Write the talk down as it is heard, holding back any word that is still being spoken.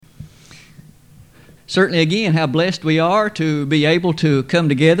Certainly, again, how blessed we are to be able to come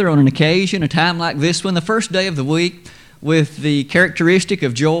together on an occasion, a time like this one, the first day of the week, with the characteristic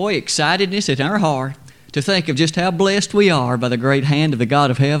of joy, excitedness in our heart, to think of just how blessed we are by the great hand of the God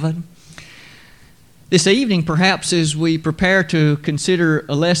of heaven. This evening, perhaps as we prepare to consider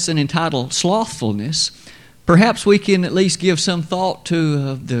a lesson entitled Slothfulness, perhaps we can at least give some thought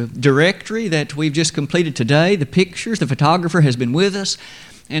to the directory that we've just completed today, the pictures, the photographer has been with us,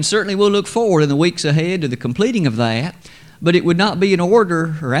 and certainly we'll look forward in the weeks ahead to the completing of that. But it would not be in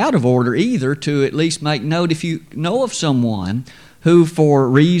order or out of order either to at least make note if you know of someone who, for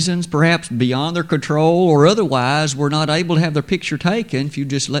reasons perhaps beyond their control or otherwise, were not able to have their picture taken. If you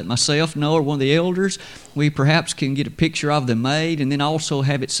just let myself know or one of the elders, we perhaps can get a picture of them made and then also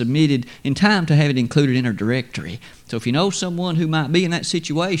have it submitted in time to have it included in our directory. So if you know someone who might be in that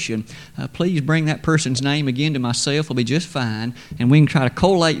situation, please bring that person's name again to myself. It'll be just fine, and we can try to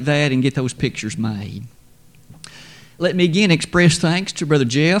collate that and get those pictures made. Let me again express thanks to Brother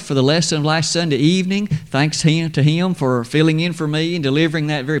Jeff for the lesson of last Sunday evening. Thanks to him for filling in for me and delivering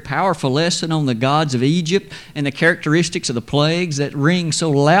that very powerful lesson on the gods of Egypt and the characteristics of the plagues that ring so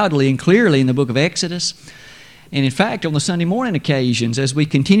loudly and clearly in the book of Exodus. And in fact, on the Sunday morning occasions, as we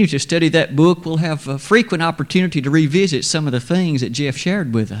continue to study that book, we'll have a frequent opportunity to revisit some of the things that Jeff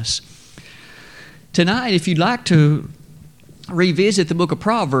shared with us. Tonight, if you'd like to revisit the book of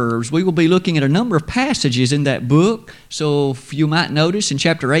Proverbs, we will be looking at a number of passages in that book. So if you might notice in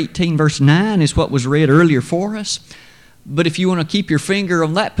chapter 18, verse 9 is what was read earlier for us. But if you want to keep your finger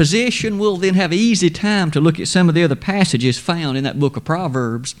on that position, we'll then have easy time to look at some of the other passages found in that book of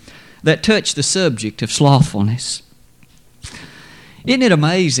Proverbs that touch the subject of slothfulness. Isn't it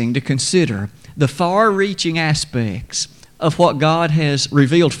amazing to consider the far-reaching aspects of what God has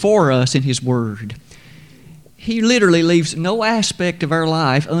revealed for us in His Word? He literally leaves no aspect of our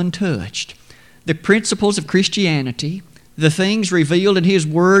life untouched. The principles of Christianity, the things revealed in His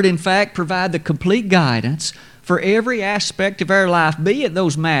Word, in fact, provide the complete guidance for every aspect of our life, be it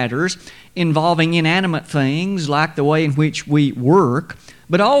those matters involving inanimate things like the way in which we work,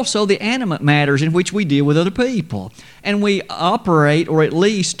 but also the animate matters in which we deal with other people. And we operate, or at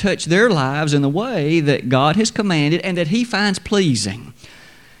least touch their lives in the way that God has commanded and that He finds pleasing.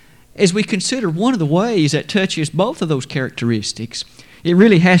 As we consider one of the ways that touches both of those characteristics, it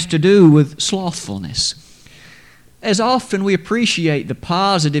really has to do with slothfulness. As often we appreciate the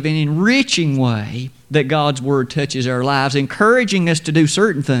positive and enriching way that God's Word touches our lives, encouraging us to do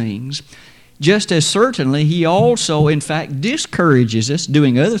certain things, just as certainly He also, in fact, discourages us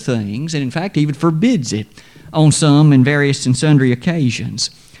doing other things, and in fact even forbids it on some and various and sundry occasions.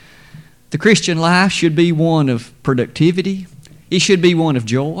 The Christian life should be one of productivity. It should be one of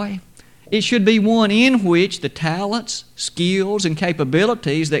joy. It should be one in which the talents, skills, and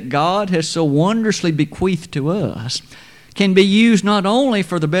capabilities that God has so wondrously bequeathed to us can be used not only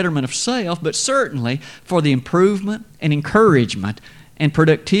for the betterment of self, but certainly for the improvement and encouragement and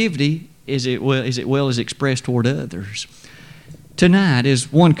productivity as well as expressed toward others. Tonight,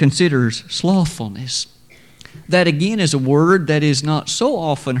 as one considers slothfulness, that again is a word that is not so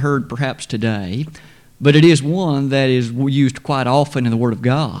often heard perhaps today, but it is one that is used quite often in the Word of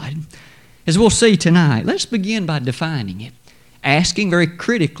God. As we'll see tonight, let's begin by defining it, asking very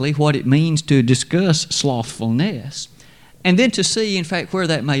critically what it means to discuss slothfulness, and then to see, in fact, where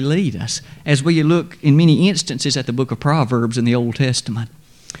that may lead us as we look in many instances at the book of Proverbs in the Old Testament.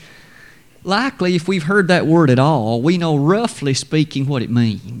 Likely, if we've heard that word at all, we know roughly speaking what it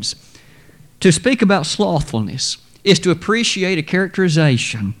means. To speak about slothfulness is to appreciate a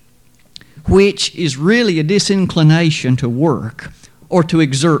characterization which is really a disinclination to work or to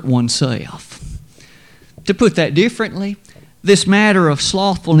exert oneself. To put that differently, this matter of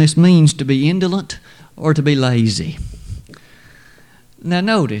slothfulness means to be indolent or to be lazy. Now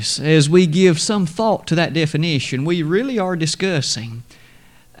notice, as we give some thought to that definition, we really are discussing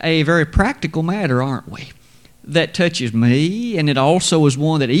a very practical matter, aren't we? That touches me, and it also is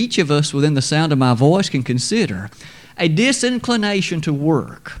one that each of us within the sound of my voice can consider. A disinclination to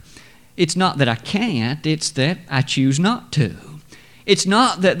work. It's not that I can't, it's that I choose not to. It's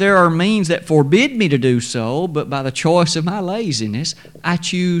not that there are means that forbid me to do so, but by the choice of my laziness, I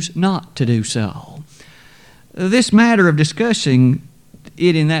choose not to do so. This matter of discussing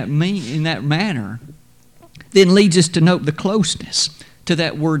it in that manner then leads us to note the closeness to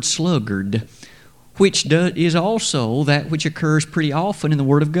that word sluggard, which is also that which occurs pretty often in the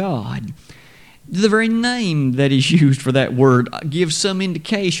Word of God. The very name that is used for that word gives some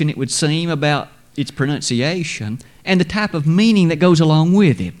indication, it would seem, about its pronunciation and the type of meaning that goes along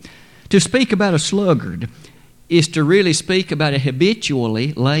with it. To speak about a sluggard is to really speak about a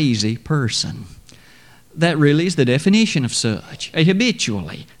habitually lazy person. That really is the definition of such: a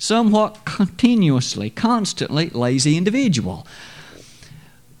habitually, somewhat continuously, constantly lazy individual.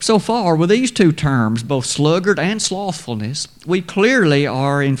 So far, with these two terms, both sluggard and slothfulness, we clearly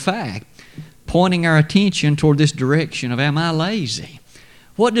are, in fact, pointing our attention toward this direction of, am I lazy?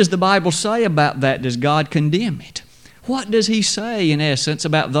 What does the Bible say about that? Does God condemn it? What does He say, in essence,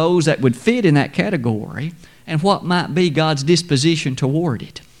 about those that would fit in that category, and what might be God's disposition toward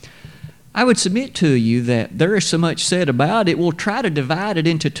it? I would submit to you that there is so much said about it, we'll try to divide it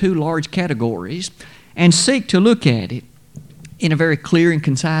into two large categories and seek to look at it in a very clear and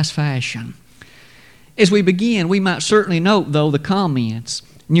concise fashion. As we begin, we might certainly note, though, the comments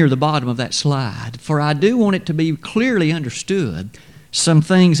near the bottom of that slide, for I do want it to be clearly understood some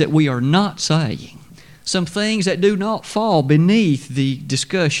things that we are not saying, some things that do not fall beneath the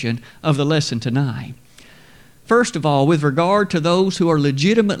discussion of the lesson tonight. First of all, with regard to those who are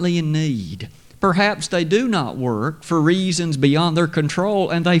legitimately in need, perhaps they do not work for reasons beyond their control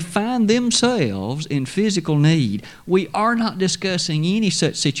and they find themselves in physical need. We are not discussing any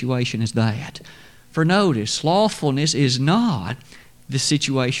such situation as that. For notice, slothfulness is not the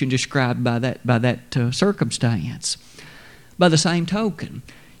situation described by that circumstance. By the same token,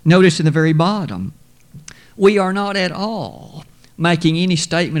 notice in the very bottom, we are not at all making any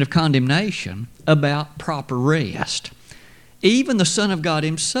statement of condemnation about proper rest. Even the Son of God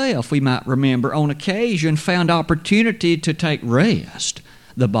Himself, we might remember, on occasion found opportunity to take rest.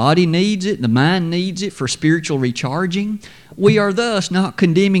 The body needs it, the mind needs it for spiritual recharging. We are thus not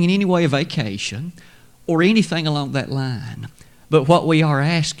condemning in any way a vacation or anything along that line. But what we are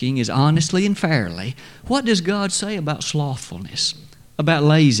asking is honestly and fairly, what does God say about slothfulness, about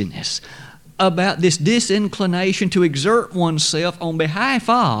laziness, about this disinclination to exert oneself on behalf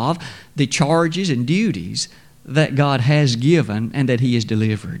of the charges and duties that God has given and that He has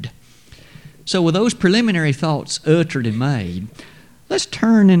delivered? So with those preliminary thoughts uttered and made, let's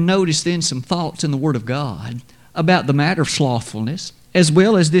turn and notice then some thoughts in the Word of God about the matter of slothfulness as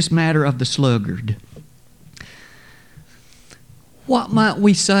well as this matter of the sluggard. What might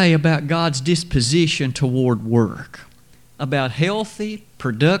we say about God's disposition toward work? About healthy,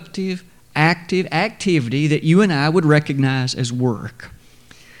 productive, active activity that you and I would recognize as work.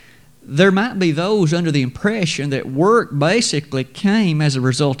 There might be those under the impression that work basically came as a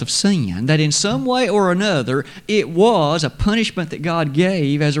result of sin, that in some way or another it was a punishment that God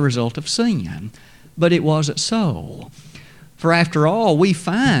gave as a result of sin. But it wasn't so. For after all, we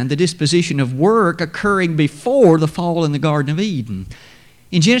find the disposition of work occurring before the fall in the Garden of Eden.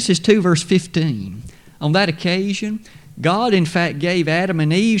 In Genesis 2 verse 15, on that occasion, God, in fact, gave Adam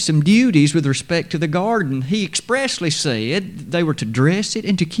and Eve some duties with respect to the garden. He expressly said they were to dress it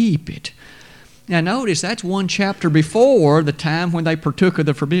and to keep it. Now notice, that's one chapter before the time when they partook of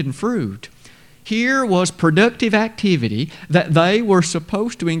the forbidden fruit. Here was productive activity that they were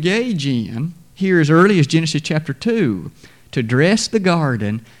supposed to engage in, here as early as Genesis chapter 2, to dress the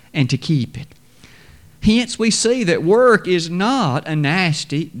garden and to keep it. Hence we see that work is not a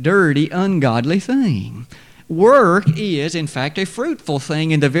nasty, dirty, ungodly thing. Work is, in fact, a fruitful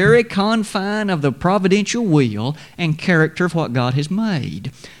thing in the very confine of the providential will and character of what God has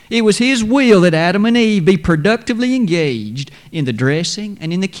made. It was His will that Adam and Eve be productively engaged in the dressing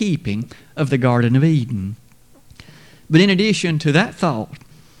and in the keeping of the Garden of Eden. But in addition to that thought,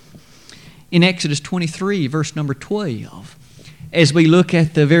 in Exodus 23, verse number 12, as we look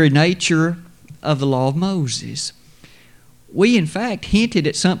at the very nature of the law of Moses, we, in fact, hinted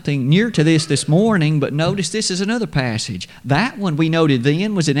at something near to this morning, but notice this is another passage. That one we noted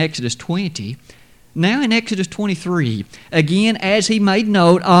then was in Exodus 20. Now in Exodus 23, again, as He made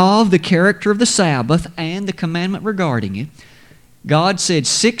note of the character of the Sabbath and the commandment regarding it, God said,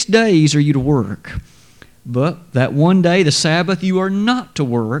 6 days are you to work. But that one day, the Sabbath, you are not to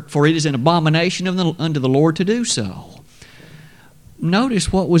work, for it is an abomination unto the Lord to do so.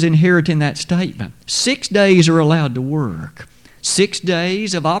 Notice what was inherent in that statement. 6 days are allowed to work. 6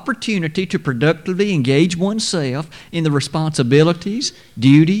 days of opportunity to productively engage oneself in the responsibilities,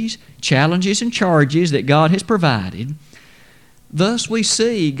 duties, challenges, and charges that God has provided. Thus we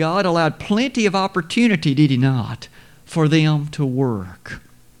see God allowed plenty of opportunity, did He not, for them to work.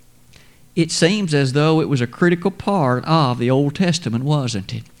 It seems as though it was a critical part of the Old Testament,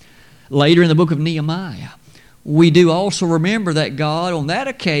 wasn't it? Later in the book of Nehemiah, we do also remember that God on that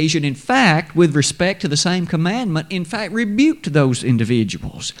occasion, in fact, with respect to the same commandment, in fact rebuked those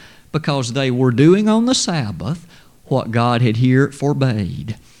individuals because they were doing on the Sabbath what God had here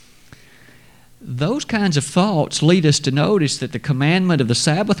forbade. Those kinds of thoughts lead us to notice that the commandment of the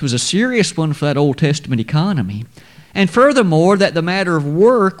Sabbath was a serious one for that Old Testament economy. And furthermore, that the matter of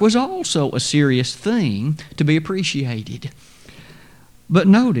work was also a serious thing to be appreciated. But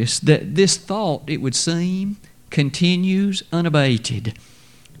notice that this thought, it would seem, continues unabated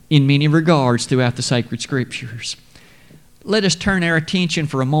in many regards throughout the sacred Scriptures. Let us turn our attention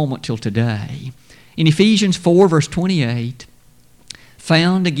for a moment till today. In Ephesians 4, verse 28,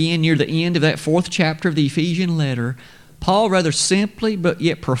 found again near the end of that 4th chapter of the Ephesian letter, Paul rather simply but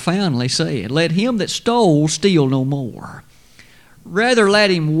yet profoundly said, "Let him that stole steal no more. Rather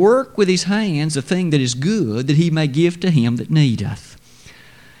let him work with his hands the thing that is good, that he may give to him that needeth."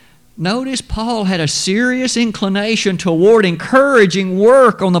 Notice Paul had a serious inclination toward encouraging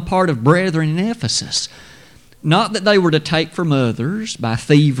work on the part of brethren in Ephesus. Not that they were to take from others by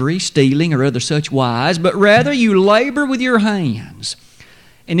thievery, stealing, or other such wise, but rather you labor with your hands.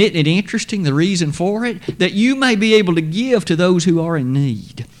 And isn't it interesting, the reason for it? That you may be able to give to those who are in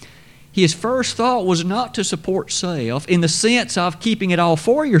need. His first thought was not to support self in the sense of keeping it all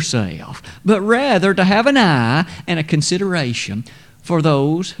for yourself, but rather to have an eye and a consideration for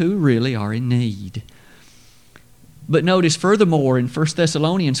those who really are in need. But notice furthermore in 1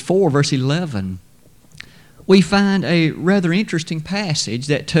 Thessalonians 4, verse 11, we find a rather interesting passage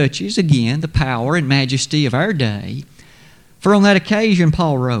that touches again the power and majesty of our day. For on that occasion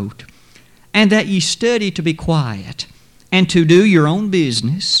Paul wrote, "And that ye study to be quiet, and to do your own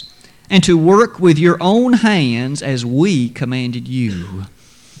business, and to work with your own hands as we commanded you."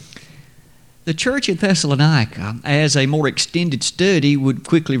 The church at Thessalonica, as a more extended study would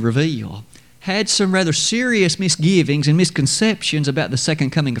quickly reveal, had some rather serious misgivings and misconceptions about the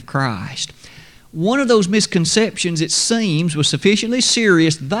second coming of Christ. One of those misconceptions, it seems, was sufficiently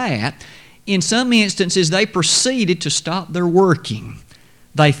serious that in some instances they proceeded to stop their working.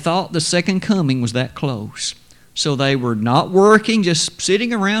 They thought the second coming was that close. So they were not working, just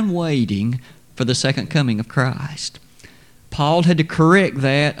sitting around waiting for the second coming of Christ. Paul had to correct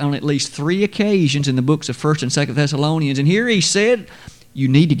that on at least 3 occasions in the books of 1st and 2nd Thessalonians. And here he said, you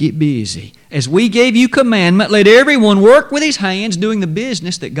need to get busy. As we gave you commandment, let everyone work with his hands doing the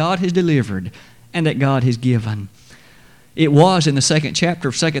business that God has delivered and that God has given. It was in the 2nd chapter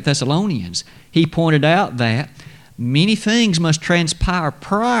of 2nd Thessalonians. He pointed out that many things must transpire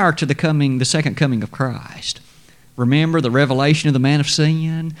prior to the second coming of Christ. Remember the revelation of the man of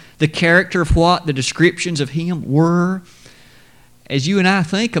sin, the character of what the descriptions of him were. As you and I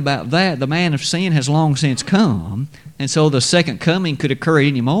think about that, the man of sin has long since come, and so the second coming could occur at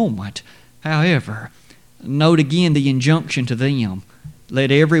any moment. However, note again the injunction to them, let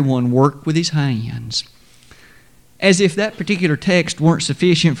everyone work with his hands. As if that particular text weren't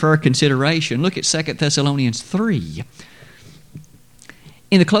sufficient for our consideration, look at 2 Thessalonians 3.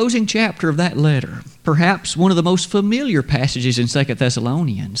 In the closing chapter of that letter, perhaps one of the most familiar passages in 2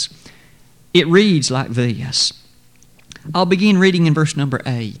 Thessalonians, it reads like this. I'll begin reading in verse number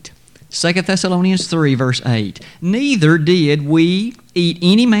 8. 2 Thessalonians 3, verse 8. Neither did we eat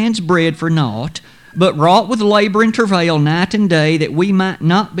any man's bread for naught, but wrought with labor and travail night and day, that we might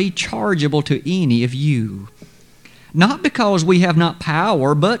not be chargeable to any of you. Not because we have not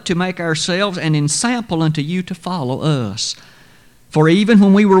power, but to make ourselves an ensample unto you to follow us. For even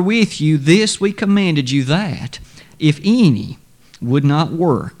when we were with you, this we commanded you, that if any would not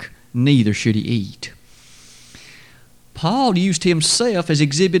work, neither should he eat. Paul used himself as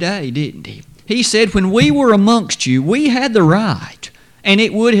Exhibit A, didn't he? He said, when we were amongst you, we had the right, and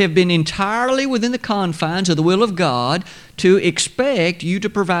it would have been entirely within the confines of the will of God to expect you to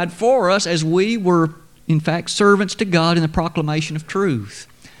provide for us as we were, in fact, servants to God in the proclamation of truth.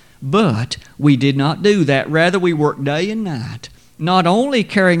 But we did not do that. Rather, we worked day and night, not only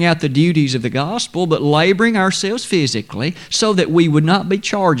carrying out the duties of the gospel, but laboring ourselves physically so that we would not be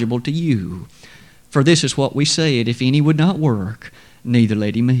chargeable to you. For this is what we said, if any would not work, neither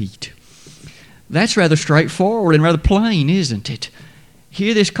let him eat. That's rather straightforward and rather plain, isn't it?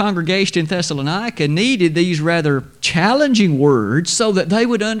 Here this congregation in Thessalonica needed these rather challenging words so that they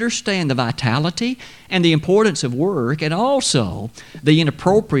would understand the vitality and the importance of work, and also the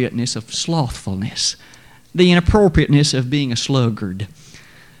inappropriateness of slothfulness, the inappropriateness of being a sluggard.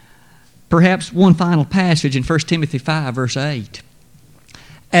 Perhaps one final passage in 1 Timothy 5, verse 8.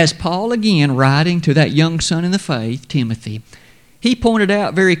 As Paul, again, writing to that young son in the faith, Timothy, he pointed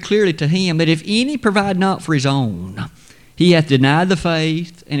out very clearly to him that if any provide not for his own, he hath denied the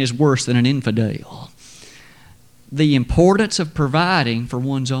faith and is worse than an infidel. The importance of providing for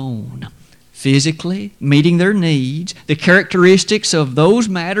one's own, physically, meeting their needs, the characteristics of those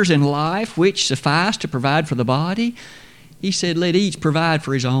matters in life which suffice to provide for the body, he said, let each provide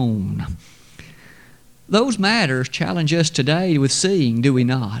for his own. Those matters challenge us today with seeing, do we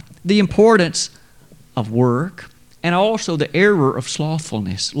not? The importance of work and also the error of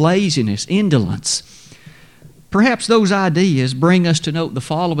slothfulness, laziness, indolence. Perhaps those ideas bring us to note the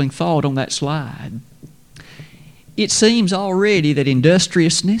following thought on that slide. It seems already that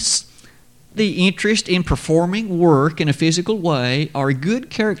industriousness, the interest in performing work in a physical way, are good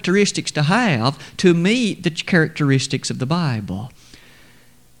characteristics to have to meet the characteristics of the Bible.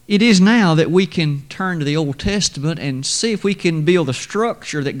 It is now that we can turn to the Old Testament and see if we can build the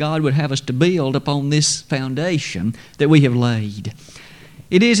structure that God would have us to build upon this foundation that we have laid.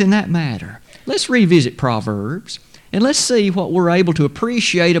 It is in that matter. Let's revisit Proverbs and let's see what we're able to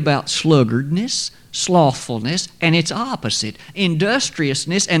appreciate about sluggardness, slothfulness, and its opposite,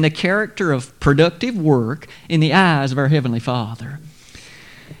 industriousness and the character of productive work in the eyes of our Heavenly Father.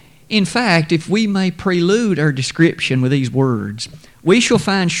 In fact, if we may prelude our description with these words, we shall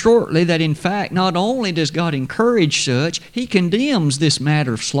find shortly that in fact not only does God encourage such, He condemns this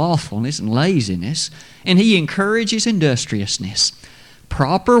matter of slothfulness and laziness, and He encourages industriousness.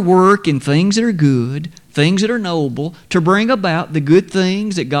 Proper work in things that are good, things that are noble, to bring about the good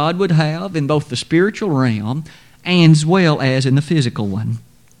things that God would have in both the spiritual realm and as well as in the physical one.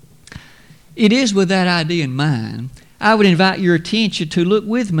 It is with that idea in mind, I would invite your attention to look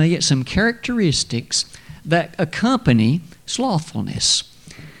with me at some characteristics that accompany slothfulness.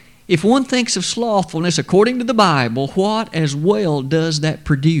 If one thinks of slothfulness according to the Bible, what as well does that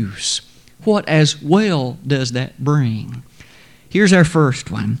produce? What as well does that bring? Here's our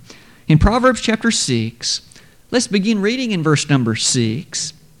first one. In Proverbs chapter 6, let's begin reading in verse number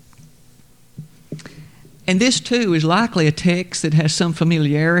 6. And this too is likely a text that has some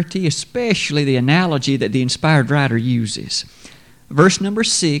familiarity, especially the analogy that the inspired writer uses. Verse number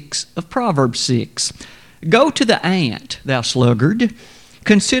 6 of Proverbs 6. Go to the ant, thou sluggard,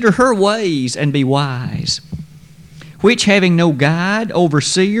 consider her ways and be wise, which having no guide,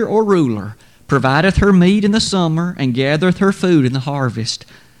 overseer, or ruler, provideth her meat in the summer, and gathereth her food in the harvest.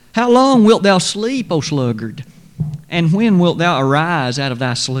 How long wilt thou sleep, O sluggard? And when wilt thou arise out of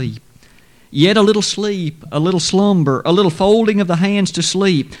thy sleep? Yet a little sleep, a little slumber, a little folding of the hands to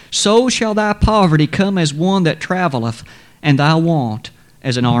sleep, so shall thy poverty come as one that travelleth, and thy want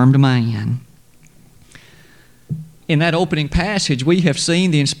as an armed man. In that opening passage, we have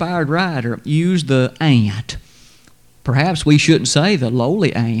seen the inspired writer use the ant. Perhaps we shouldn't say the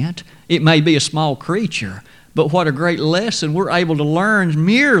lowly ant. It may be a small creature, but what a great lesson we're able to learn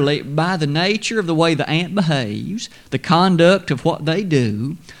merely by the nature of the way the ant behaves, the conduct of what they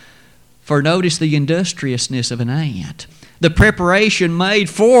do. For notice the industriousness of an ant, the preparation made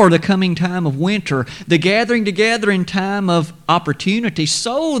for the coming time of winter, the gathering together in time of opportunity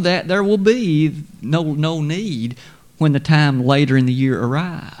so that there will be no need when the time later in the year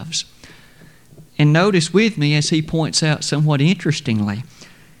arrives. And notice with me as he points out somewhat interestingly,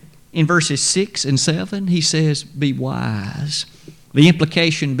 in verses 6 and 7, he says, be wise. The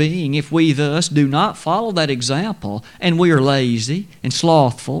implication being, if we thus do not follow that example, and we are lazy and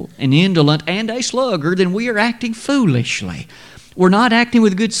slothful and indolent and a sluggard, then we are acting foolishly. We're not acting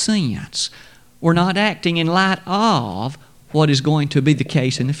with good sense. We're not acting in light of what is going to be the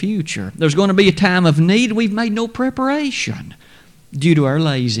case in the future. There's going to be a time of need. We've made no preparation due to our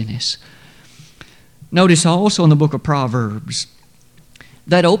laziness. Notice also in the book of Proverbs,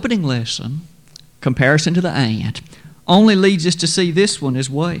 that opening lesson, comparison to the ant, only leads us to see this one as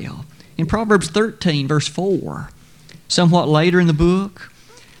well. In Proverbs 13, verse 4, somewhat later in the book,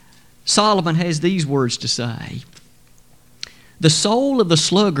 Solomon has these words to say, the soul of the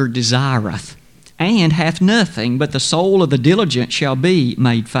sluggard desireth, and hath nothing, but the soul of the diligent shall be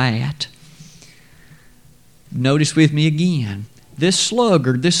made fat. Notice with me again, this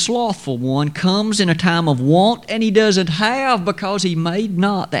sluggard, this slothful one, comes in a time of want, and he doesn't have because he made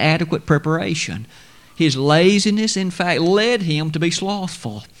not the adequate preparation. His laziness, in fact, led him to be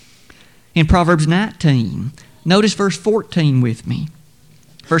slothful. In Proverbs 19, notice verse 14 with me.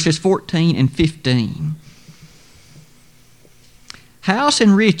 Verses 14 and 15. House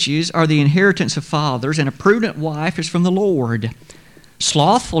and riches are the inheritance of fathers, and a prudent wife is from the Lord.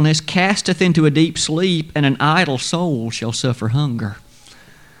 Slothfulness casteth into a deep sleep, and an idle soul shall suffer hunger.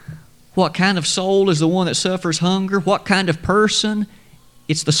 What kind of soul is the one that suffers hunger? What kind of person?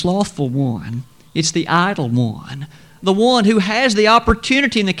 It's the slothful one. It's the idle one. The one who has the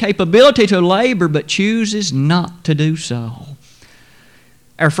opportunity and the capability to labor but chooses not to do so.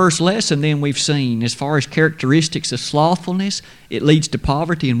 Our first lesson then we've seen, as far as characteristics of slothfulness, it leads to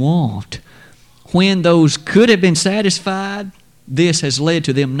poverty and want. When those could have been satisfied, this has led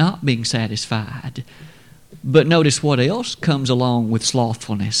to them not being satisfied. But notice what else comes along with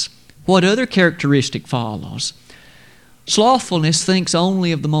slothfulness. What other characteristic follows? Slothfulness thinks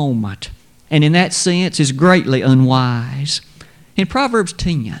only of the moment. and in that sense is greatly unwise. In Proverbs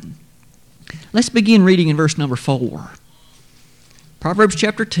 10, let's begin reading in verse number 4. Proverbs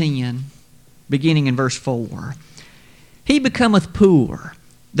chapter 10, beginning in verse 4. He becometh poor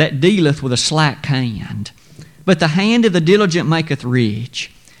that dealeth with a slack hand, but the hand of the diligent maketh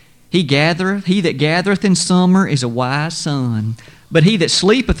rich. He that gathereth in summer is a wise son, but he that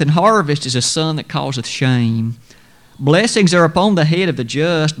sleepeth in harvest is a son that causeth shame. Blessings are upon the head of the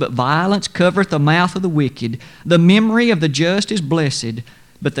just, but violence covereth the mouth of the wicked. The memory of the just is blessed,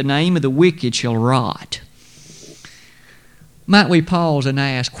 but the name of the wicked shall rot. Might we pause and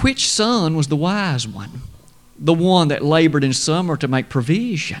ask, which son was the wise one? The one that labored in summer to make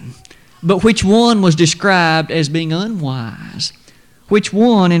provision. But which one was described as being unwise? Which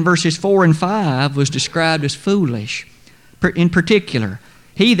one in verses 4 and 5 was described as foolish? In particular,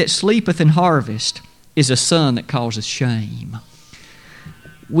 he that sleepeth in harvest is a son that causeth shame.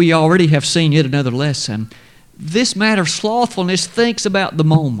 We already have seen yet another lesson. This matter of slothfulness thinks about the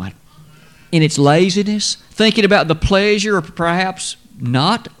moment in its laziness, thinking about the pleasure or perhaps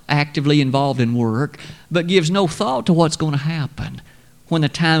not actively involved in work, but gives no thought to what's going to happen when the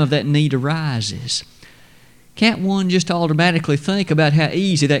time of that need arises. Can't one just automatically think about how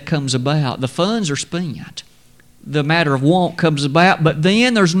easy that comes about? The funds are spent. The matter of want comes about, but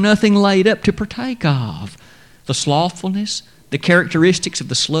then there's nothing laid up to partake of. The slothfulness, the characteristics of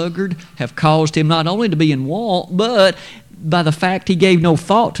the sluggard have caused him not only to be in want, but by the fact he gave no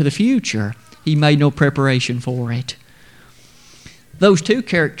thought to the future, he made no preparation for it. Those two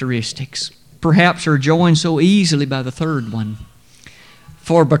characteristics perhaps are joined so easily by the third one.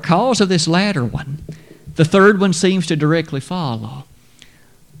 For because of this latter one, the third one seems to directly follow.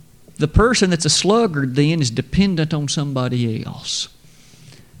 The person that's a sluggard then is dependent on somebody else.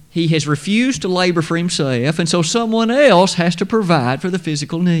 He has refused to labor for himself, and so someone else has to provide for the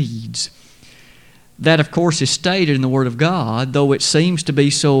physical needs. That, of course, is stated in the Word of God, though it seems to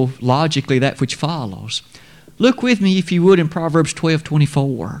be so logically that which follows. Look with me, if you would, in Proverbs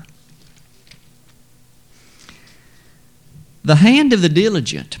 12:24. The hand of the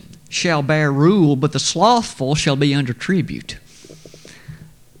diligent shall bear rule, but the slothful shall be under tribute.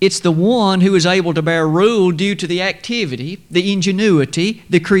 It's the one who is able to bear rule due to the activity, the ingenuity,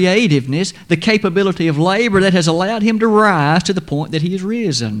 the creativeness, the capability of labor that has allowed him to rise to the point that he has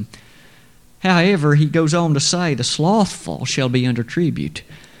risen. However, he goes on to say, the slothful shall be under tribute.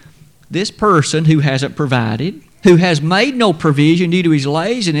 This person who hasn't provided, who has made no provision due to his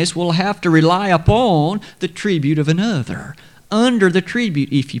laziness, will have to rely upon the tribute of another. Under the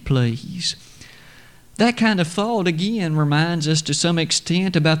tribute, if you please. That kind of thought, again, reminds us to some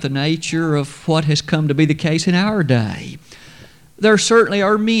extent about the nature of what has come to be the case in our day. There certainly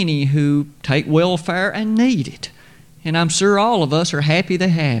are many who take welfare and need it, and I'm sure all of us are happy they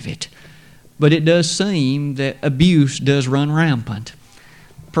have it. But it does seem that abuse does run rampant.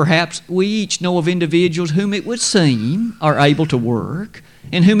 Perhaps we each know of individuals whom it would seem are able to work,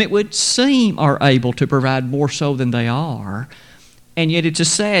 and whom it would seem are able to provide more so than they are. And yet it's a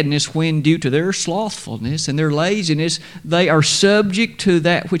sadness when, due to their slothfulness and their laziness, they are subject to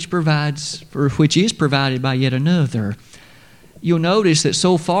that which is provided by yet another. You'll notice that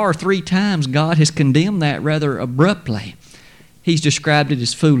so far 3 times God has condemned that rather abruptly. He's described it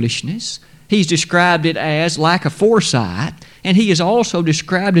as foolishness. He's described it as lack of foresight. And he has also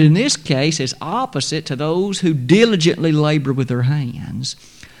described it in this case as opposite to those who diligently labor with their hands.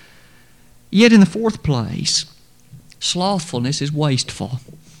 Yet in the fourth place, slothfulness is wasteful.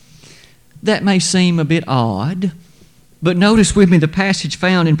 That may seem a bit odd, but notice with me the passage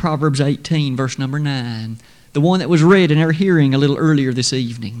found in Proverbs 18, verse number 9, the one that was read in our hearing a little earlier this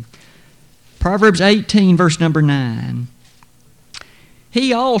evening. Proverbs 18, verse number 9.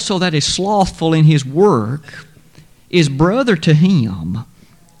 He also that is slothful in his work is brother to him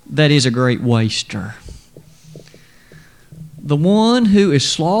that is a great waster. The one who is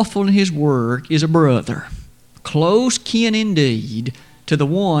slothful in his work is a brother, close kin indeed, to the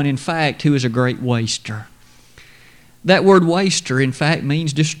one, in fact, who is a great waster. That word waster, in fact,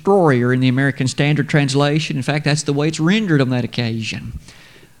 means destroyer in the American Standard Translation. In fact, that's the way it's rendered on that occasion.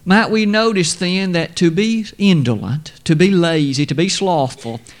 Might we notice then that to be indolent, to be lazy, to be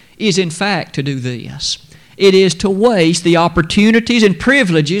slothful, is in fact to do this. It is to waste the opportunities and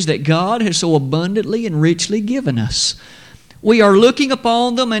privileges that God has so abundantly and richly given us. We are looking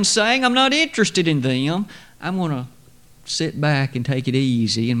upon them and saying, I'm not interested in them. I'm going to sit back and take it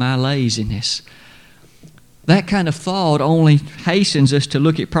easy in my laziness. That kind of thought only hastens us to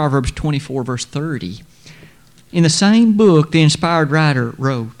look at Proverbs 24, verse 30. In the same book, the inspired writer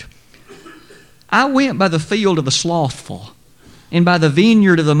wrote, I went by the field of the slothful, and by the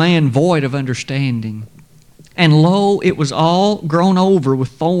vineyard of the man void of understanding. And lo, it was all grown over with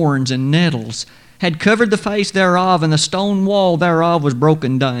thorns and nettles, had covered the face thereof, and the stone wall thereof was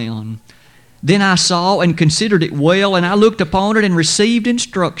broken down. Then I saw and considered it well, and I looked upon it and received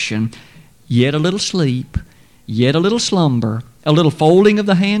instruction. Yet a little sleep, yet a little slumber, a little folding of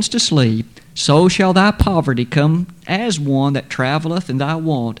the hands to sleep, so shall thy poverty come as one that travelleth, and thy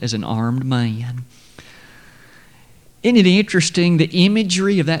want as an armed man. Isn't it interesting, the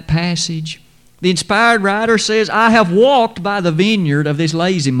imagery of that passage? The inspired writer says, I have walked by the vineyard of this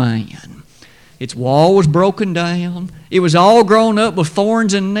lazy man. Its wall was broken down. It was all grown up with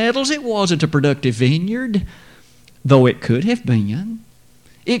thorns and nettles. It wasn't a productive vineyard, though it could have been.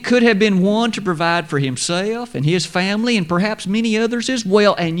 It could have been one to provide for himself and his family and perhaps many others as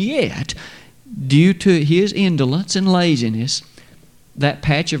well. And yet, due to his indolence and laziness, that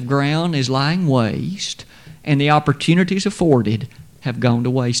patch of ground is lying waste, and the opportunities afforded have gone to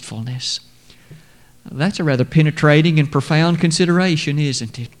wastefulness. That's a rather penetrating and profound consideration,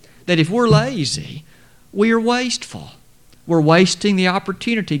 isn't it? That if we're lazy, we are wasteful. We're wasting the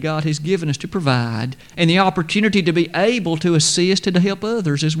opportunity God has given us to provide and the opportunity to be able to assist and to help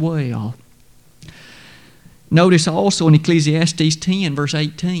others as well. Notice also in Ecclesiastes 10, verse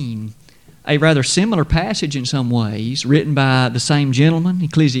 18, a rather similar passage in some ways, written by the same gentleman,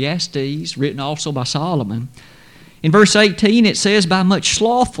 Ecclesiastes, written also by Solomon. In verse 18 it says, By much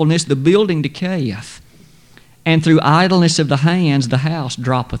slothfulness the building decayeth, and through idleness of the hands the house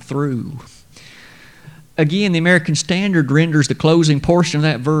droppeth through. Again, the American Standard renders the closing portion of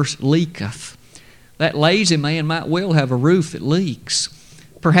that verse, leaketh. That lazy man might well have a roof that leaks.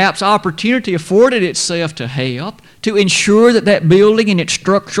 Perhaps opportunity afforded itself to help, to ensure that that building and its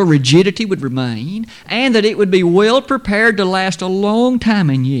structural rigidity would remain, and that it would be well prepared to last a long time,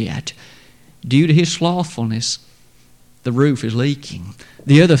 and yet, due to his slothfulness, the roof is leaking.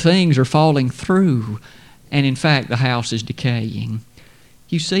 The other things are falling through, and in fact, the house is decaying.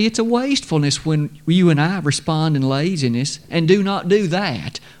 You see, it's a wastefulness when you and I respond in laziness and do not do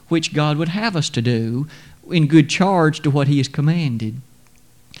that which God would have us to do in good charge to what He has commanded.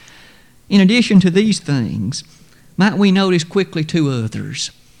 In addition to these things, might we notice quickly two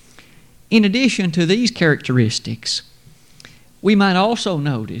others? In addition to these characteristics, we might also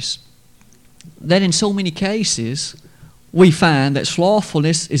notice that in so many cases, we find that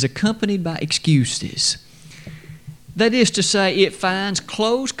slothfulness is accompanied by excuses. That is to say, it finds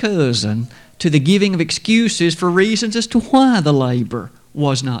close cousin to the giving of excuses for reasons as to why the labor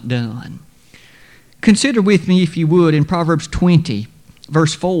was not done. Consider with me, if you would, in Proverbs 20,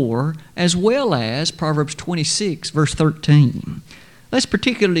 verse 4, as well as Proverbs 26, verse 13. Let's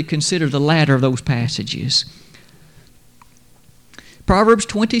particularly consider the latter of those passages. Proverbs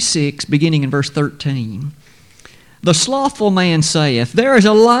 26, beginning in verse 13. The slothful man saith, There is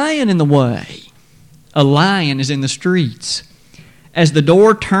a lion in the way. A lion is in the streets. As the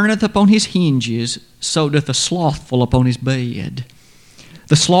door turneth upon his hinges, so doth the slothful upon his bed.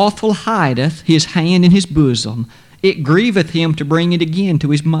 The slothful hideth his hand in his bosom. It grieveth him to bring it again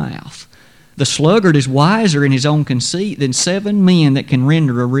to his mouth. The sluggard is wiser in his own conceit than 7 men that can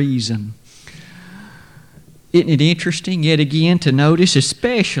render a reason. Isn't it interesting yet again to notice,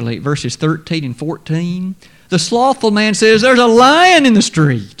 especially verses 13 and 14? The slothful man says, There's a lion in the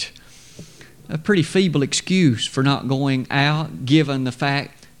street. A pretty feeble excuse for not going out, given the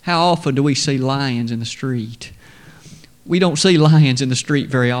fact, how often do we see lions in the street? We don't see lions in the street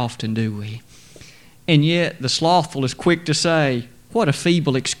very often, do we? And yet the slothful is quick to say, what a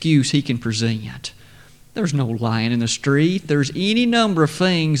feeble excuse he can present. There's no lion in the street. There's any number of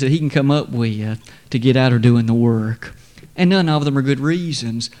things that he can come up with to get out of doing the work. And none of them are good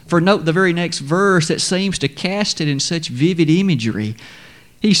reasons. For note the very next verse that seems to cast it in such vivid imagery.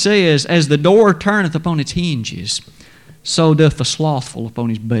 He says, As the door turneth upon its hinges, so doth the slothful upon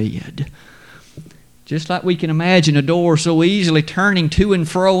his bed. Just like we can imagine a door so easily turning to and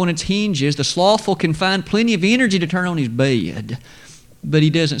fro on its hinges, the slothful can find plenty of energy to turn on his bed. But he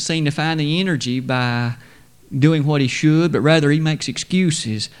doesn't seem to find the energy by doing what he should, but rather he makes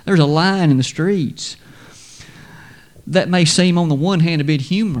excuses. There's a lion in the streets. That may seem on the one hand a bit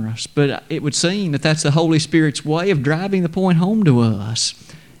humorous, but it would seem that that's the Holy Spirit's way of driving the point home to us.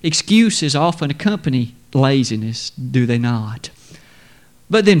 Excuses often accompany laziness, do they not?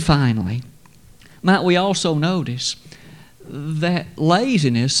 But then finally, might we also notice that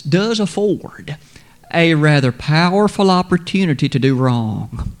laziness does afford a rather powerful opportunity to do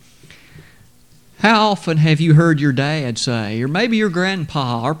wrong. How often have you heard your dad say, or maybe your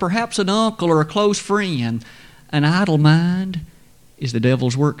grandpa, or perhaps an uncle or a close friend, an idle mind is the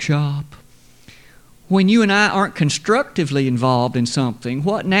devil's workshop? When you and I aren't constructively involved in something,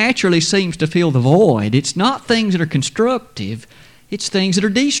 what naturally seems to fill the void, it's not things that are constructive, it's things that are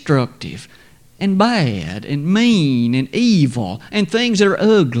destructive and bad and mean and evil and things that are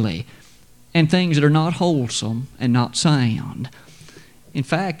ugly and things that are not wholesome and not sound. In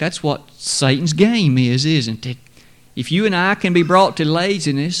fact, that's what Satan's game is, isn't it? If you and I can be brought to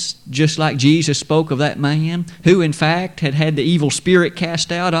laziness, just like Jesus spoke of that man, who in fact had had the evil spirit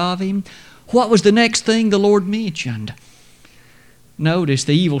cast out of him, what was the next thing the Lord mentioned? Notice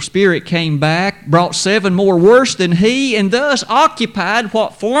the evil spirit came back, brought 7 more worse than he, and thus occupied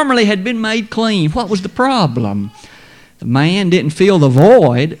what formerly had been made clean. What was the problem? The man didn't fill the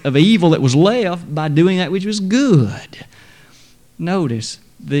void of evil that was left by doing that which was good. Notice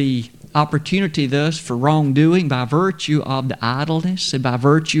the opportunity thus for wrongdoing by virtue of the idleness and by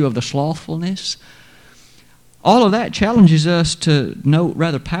virtue of the slothfulness. All of that challenges us to note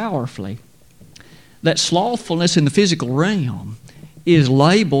rather powerfully that slothfulness in the physical realm is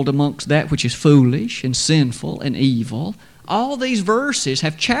labeled amongst that which is foolish and sinful and evil. All these verses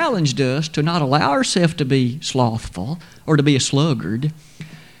have challenged us to not allow ourselves to be slothful or to be a sluggard.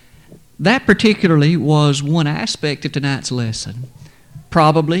 That particularly was one aspect of tonight's lesson.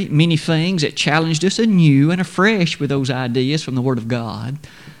 Probably many things that challenged us anew and afresh with those ideas from the Word of God.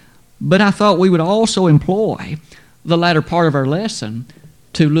 But I thought we would also employ the latter part of our lesson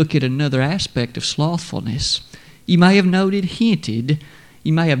to look at another aspect of slothfulness. You may have noted it hinted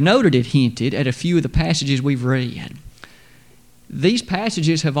at a few of the passages we've read. These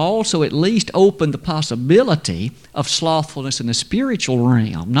passages have also at least opened the possibility of slothfulness in the spiritual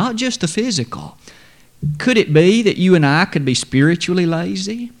realm, not just the physical. Could it be that you and I could be spiritually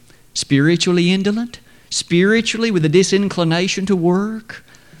lazy, spiritually indolent, spiritually with a disinclination to work?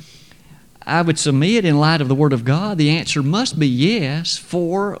 I would submit, in light of the Word of God, the answer must be yes,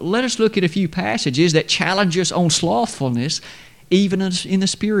 for let us look at a few passages that challenge us on slothfulness, even in the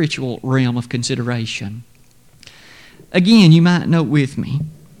spiritual realm of consideration. Again, you might note with me,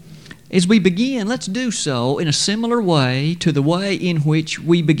 as we begin, let's do so in a similar way to the way in which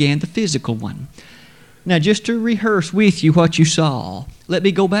we began the physical one. Now, just to rehearse with you what you saw, let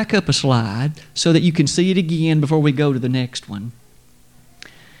me go back up a slide so that you can see it again before we go to the next one.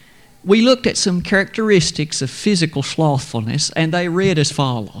 We looked at some characteristics of physical slothfulness, and they read as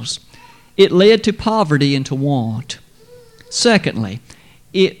follows. It led to poverty and to want. Secondly,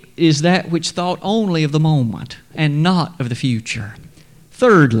 it is that which thought only of the moment and not of the future.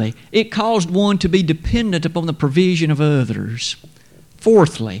 Thirdly, it caused one to be dependent upon the provision of others.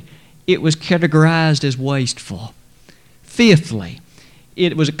 Fourthly, it was categorized as wasteful. Fifthly,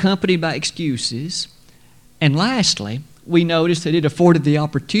 it was accompanied by excuses. And lastly, we noticed that it afforded the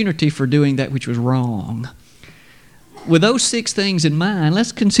opportunity for doing that which was wrong. With those 6 things in mind,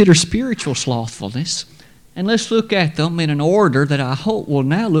 let's consider spiritual slothfulness, and let's look at them in an order that I hope will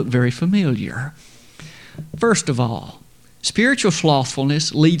now look very familiar. First of all, spiritual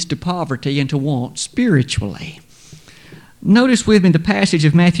slothfulness leads to poverty and to want spiritually. Notice with me the passage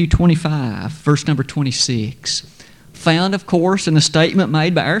of Matthew 25, verse number 26, found, of course, in the statement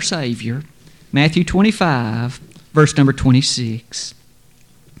made by our Savior, Matthew 25, verse number 26.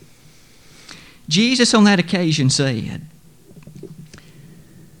 Jesus on that occasion said,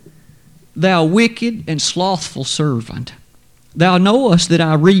 "Thou wicked and slothful servant, thou knowest that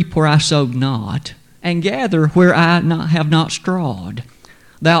I reap where I sowed not, and gather where I have not strawed.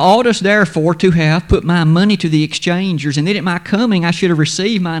 Thou oughtest therefore to have put my money to the exchangers, and then at my coming I should have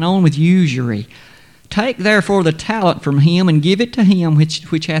received mine own with usury. Take therefore the talent from him, and give it to him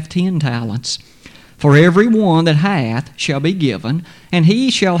which hath 10 talents. For every one that hath shall be given, and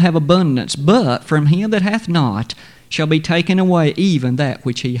he shall have abundance, but from him that hath not shall be taken away even that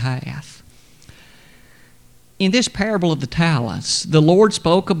which he hath." In this parable of the talents, the Lord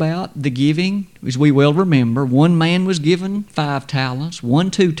spoke about the giving, as we well remember. One man was given 5 talents, one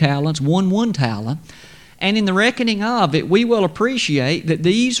 2 talents, one 1 talent. And in the reckoning of it, we will appreciate that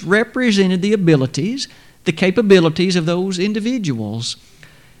these represented the abilities, the capabilities of those individuals.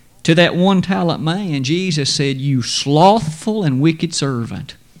 To that 1 talent man, Jesus said, "You slothful and wicked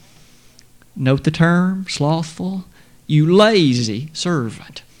servant." Note the term, slothful. You lazy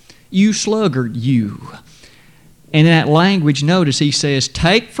servant. You sluggard, you. And in that language, notice he says,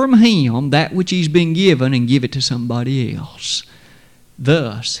 take from him that which he's been given and give it to somebody else.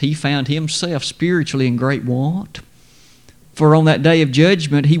 Thus, he found himself spiritually in great want. For on that day of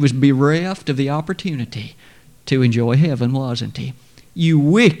judgment, he was bereft of the opportunity to enjoy heaven, wasn't he? "You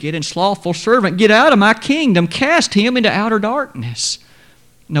wicked and slothful servant, get out of my kingdom, cast him into outer darkness."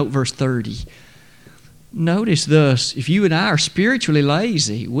 Note verse 30. Notice thus, if you and I are spiritually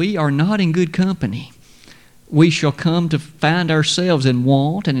lazy, we are not in good company. we shall come to find ourselves in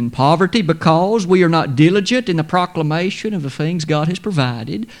want and in poverty because we are not diligent in the proclamation of the things God has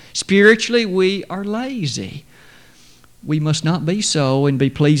provided. Spiritually, we are lazy. We must not be so and be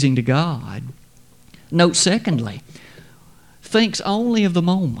pleasing to God. Note, secondly, thinks only of the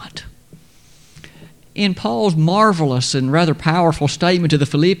moment. In Paul's marvelous and rather powerful statement to the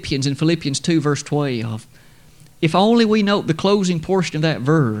Philippians in Philippians 2, verse 12, if only we note the closing portion of that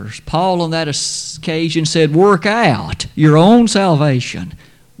verse, Paul on that occasion said, work out your own salvation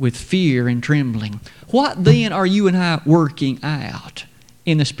with fear and trembling. What then are you and I working out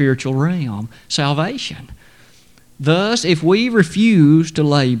in the spiritual realm? Salvation. Thus, if we refuse to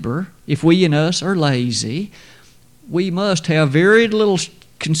labor, if we and us are lazy, we must have very little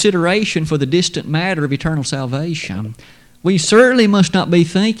consideration for the distant matter of eternal salvation. We certainly must not be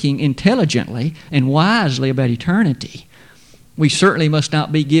thinking intelligently and wisely about eternity. We certainly must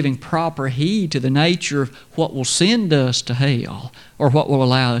not be giving proper heed to the nature of what will send us to hell or what will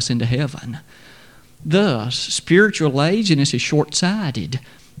allow us into heaven. Thus, spiritual laziness is short-sighted.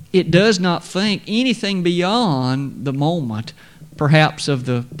 It does not think anything beyond the moment, perhaps of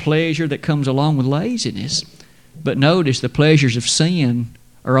the pleasure that comes along with laziness. But notice the pleasures of sin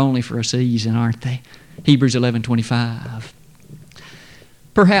are only for a season, aren't they? Hebrews 11:25.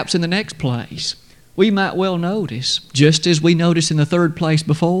 Perhaps in the next place, we might well notice, just as we noticed in the third place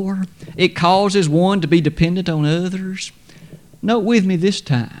before, it causes one to be dependent on others. Note with me this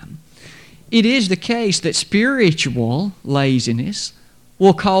time. It is the case that spiritual laziness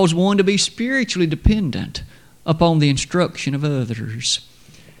will cause one to be spiritually dependent upon the instruction of others.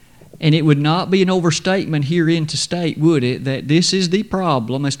 And it would not be an overstatement herein to state, would it, that this is the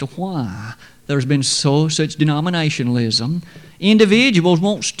problem as to why there's been such denominationalism. Individuals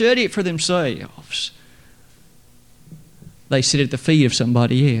won't study it for themselves. They sit at the feet of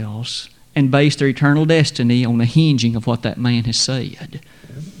somebody else and base their eternal destiny on the hinging of what that man has said.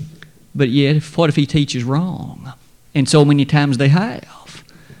 But yet, what if he teaches wrong? And so many times they have.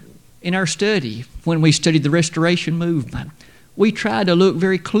 In our study, when we studied the Restoration movement, we tried to look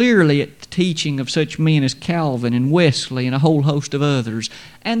very clearly at the teaching of such men as Calvin and Wesley and a whole host of others.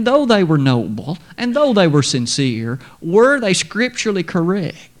 And though they were noble, and though they were sincere, were they scripturally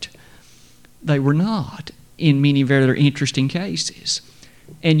correct? They were not in many very interesting cases.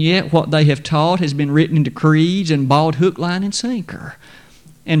 And yet what they have taught has been written into creeds and bought hook, line, and sinker.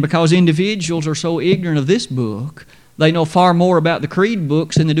 And because individuals are so ignorant of this book, they know far more about the creed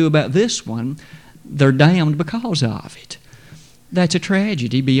books than they do about this one, they're damned because of it. That's a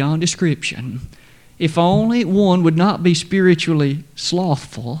tragedy beyond description. If only one would not be spiritually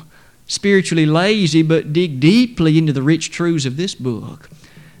slothful, spiritually lazy, but dig deeply into the rich truths of this book.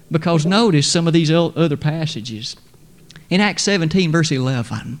 Because notice some of these other passages. In Acts 17, verse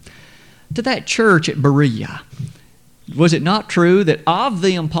 11, to that church at Berea, was it not true that of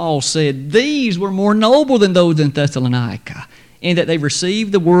them Paul said, these were more noble than those in Thessalonica, in that they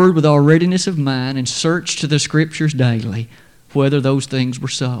received the word with all readiness of mind and searched to the Scriptures daily, whether those things were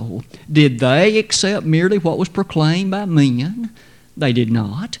so. Did they accept merely what was proclaimed by men? They did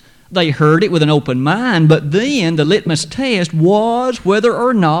not. They heard it with an open mind, but then the litmus test was whether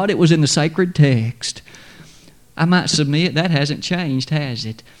or not it was in the sacred text. I might submit that hasn't changed, has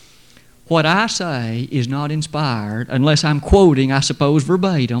it? What I say is not inspired, unless I'm quoting, I suppose,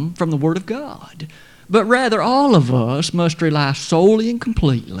 verbatim from the Word of God. But rather all of us must rely solely and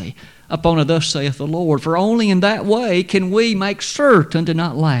completely upon a thus saith the Lord, for only in that way can we make certain to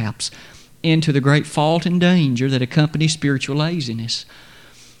not lapse into the great fault and danger that accompanies spiritual laziness.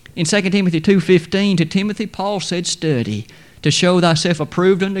 In 2 Timothy 2:15, to Timothy Paul said, study, to show thyself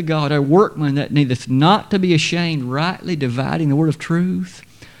approved unto God, a workman that needeth not to be ashamed, rightly dividing the word of truth.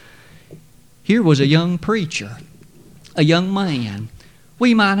 Here was a young preacher, a young man.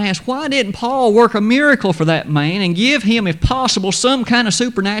 We might ask, why didn't Paul work a miracle for that man and give him, if possible, some kind of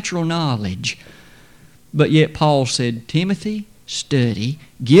supernatural knowledge? But yet Paul said, Timothy, study,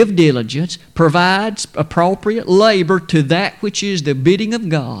 give diligence, provide appropriate labor to that which is the bidding of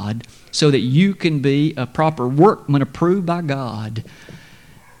God, so that you can be a proper workman approved by God.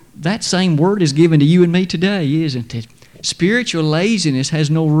 That same word is given to you and me today, isn't it? Spiritual laziness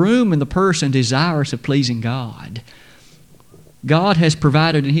has no room in the person desirous of pleasing God. God has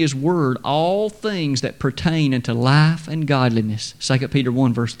provided in His Word all things that pertain unto life and godliness. 2 Peter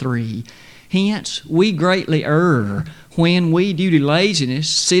 1 verse 3. Hence, we greatly err when we, due to laziness,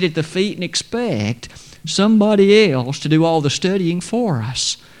 sit at the feet and expect somebody else to do all the studying for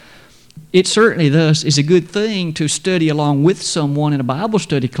us. It certainly thus is a good thing to study along with someone in a Bible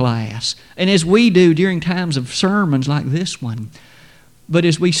study class, and as we do during times of sermons like this one. But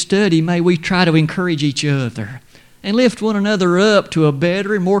as we study, may we try to encourage each other and lift one another up to a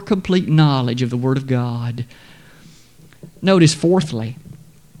better and more complete knowledge of the Word of God. Notice, fourthly,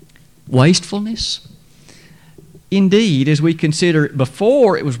 wastefulness. Indeed, as we consider it,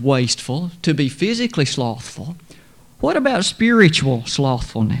 before it was wasteful to be physically slothful, what about spiritual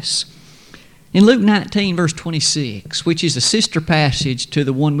slothfulness? In Luke 19, verse 26, which is a sister passage to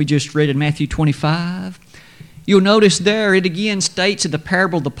the one we just read in Matthew 25, you'll notice there it again states in the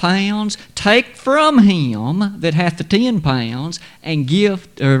parable of the pounds, take from him that hath the 10 pounds and give,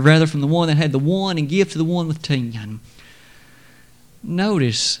 or rather from the one that had the 1 and give to the one with 10.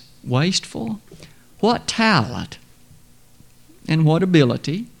 Notice, wasteful. What talent and what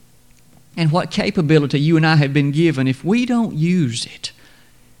ability and what capability you and I have been given, if we don't use it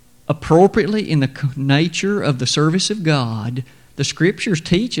appropriately in the nature of the service of God, the Scriptures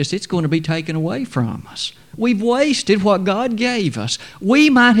teach us it's going to be taken away from us. We've wasted what God gave us. We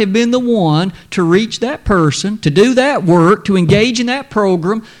might have been the one to reach that person, to do that work, to engage in that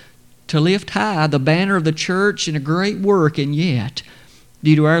program, to lift high the banner of the church in a great work, and yet,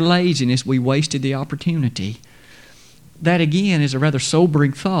 due to our laziness, we wasted the opportunity. That again is a rather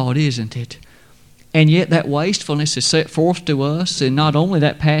sobering thought, isn't it? And yet that wastefulness is set forth to us in not only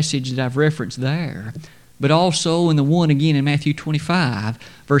that passage that I've referenced there, but also in the one again in Matthew 25,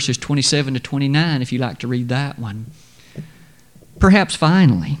 verses 27 to 29, if you'd like to read that one. Perhaps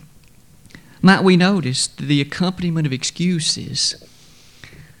finally, might we notice the accompaniment of excuses?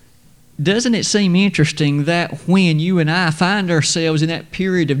 Doesn't it seem interesting that when you and I find ourselves in that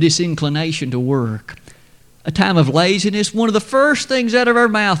period of disinclination to work, a time of laziness, one of the first things out of our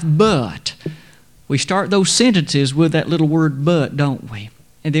mouth, but, we start those sentences with that little word but, don't we?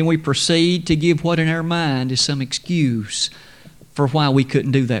 And then we proceed to give what in our mind is some excuse for why we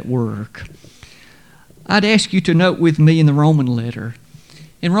couldn't do that work. I'd ask you to note with me in the Roman letter,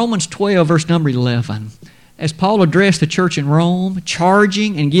 in Romans 12, verse number 11, as Paul addressed the church in Rome,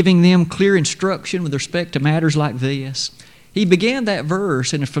 charging and giving them clear instruction with respect to matters like this, he began that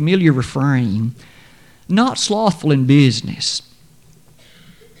verse in a familiar refrain, not slothful in business,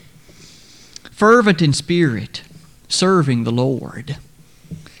 fervent in spirit, serving the Lord.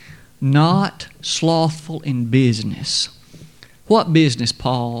 Not slothful in business. What business,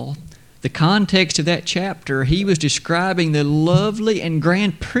 Paul? The context of that chapter, he was describing the lovely and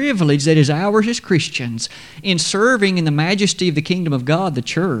grand privilege that is ours as Christians in serving in the majesty of the kingdom of God, the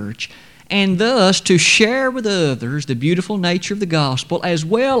church, and thus to share with others the beautiful nature of the gospel, as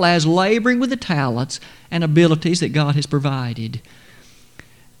well as laboring with the talents and abilities that God has provided.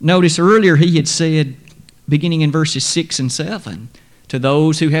 Notice earlier he had said, beginning in verses 6 and 7, to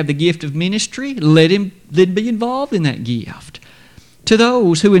those who have the gift of ministry, let them be involved in that gift. To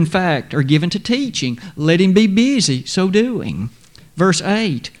those who in fact are given to teaching, let him be busy so doing. Verse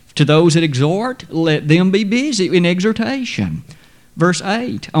 8, to those that exhort, let them be busy in exhortation. Verse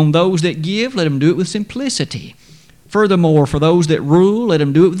 8, on those that give, let them do it with simplicity. Furthermore, for those that rule, let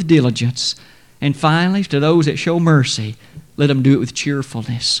them do it with diligence. And finally, to those that show mercy, let them do it with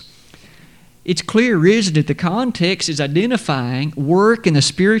cheerfulness. It's clear, isn't it? The context is identifying work in the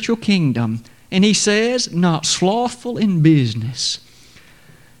spiritual kingdom. And he says, not slothful in business.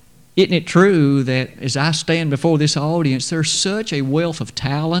 Isn't it true that as I stand before this audience, there's such a wealth of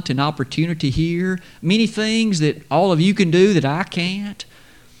talent and opportunity here, many things that all of you can do that I can't?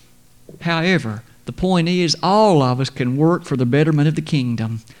 However, the point is, all of us can work for the betterment of the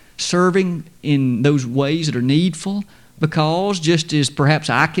kingdom, serving in those ways that are needful, because just as perhaps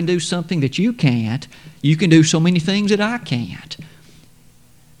I can do something that you can't, you can do so many things that I can't.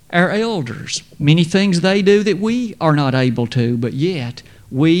 Our elders, many things they do that we are not able to, but yet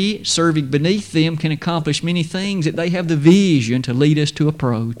we, serving beneath them, can accomplish many things that they have the vision to lead us to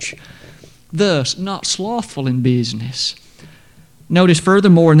approach. Thus, not slothful in business. Notice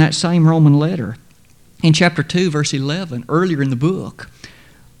furthermore in that same Roman letter, in chapter 2, verse 11, earlier in the book,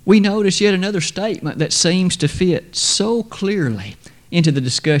 we notice yet another statement that seems to fit so clearly into the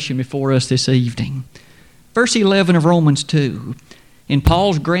discussion before us this evening. Verse 11 of Romans 2, in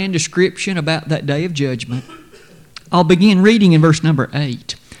Paul's grand description about that day of judgment, I'll begin reading in verse number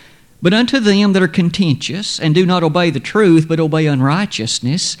 8. But unto them that are contentious, and do not obey the truth, but obey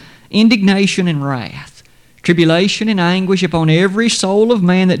unrighteousness, indignation and wrath, tribulation and anguish upon every soul of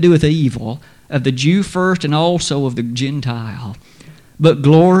man that doeth evil, of the Jew first and also of the Gentile. But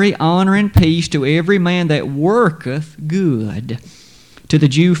glory, honor, and peace to every man that worketh good, to the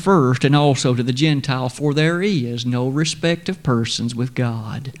Jew first and also to the Gentile, for there is no respect of persons with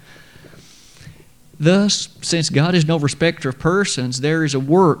God. Thus, since God is no respecter of persons, there is a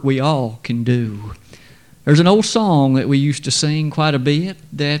work we all can do. There's an old song that we used to sing quite a bit,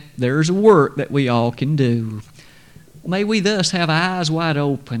 that there's a work that we all can do. May we thus have eyes wide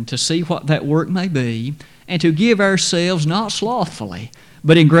open to see what that work may be, and to give ourselves not slothfully,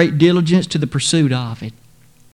 but in great diligence to the pursuit of it.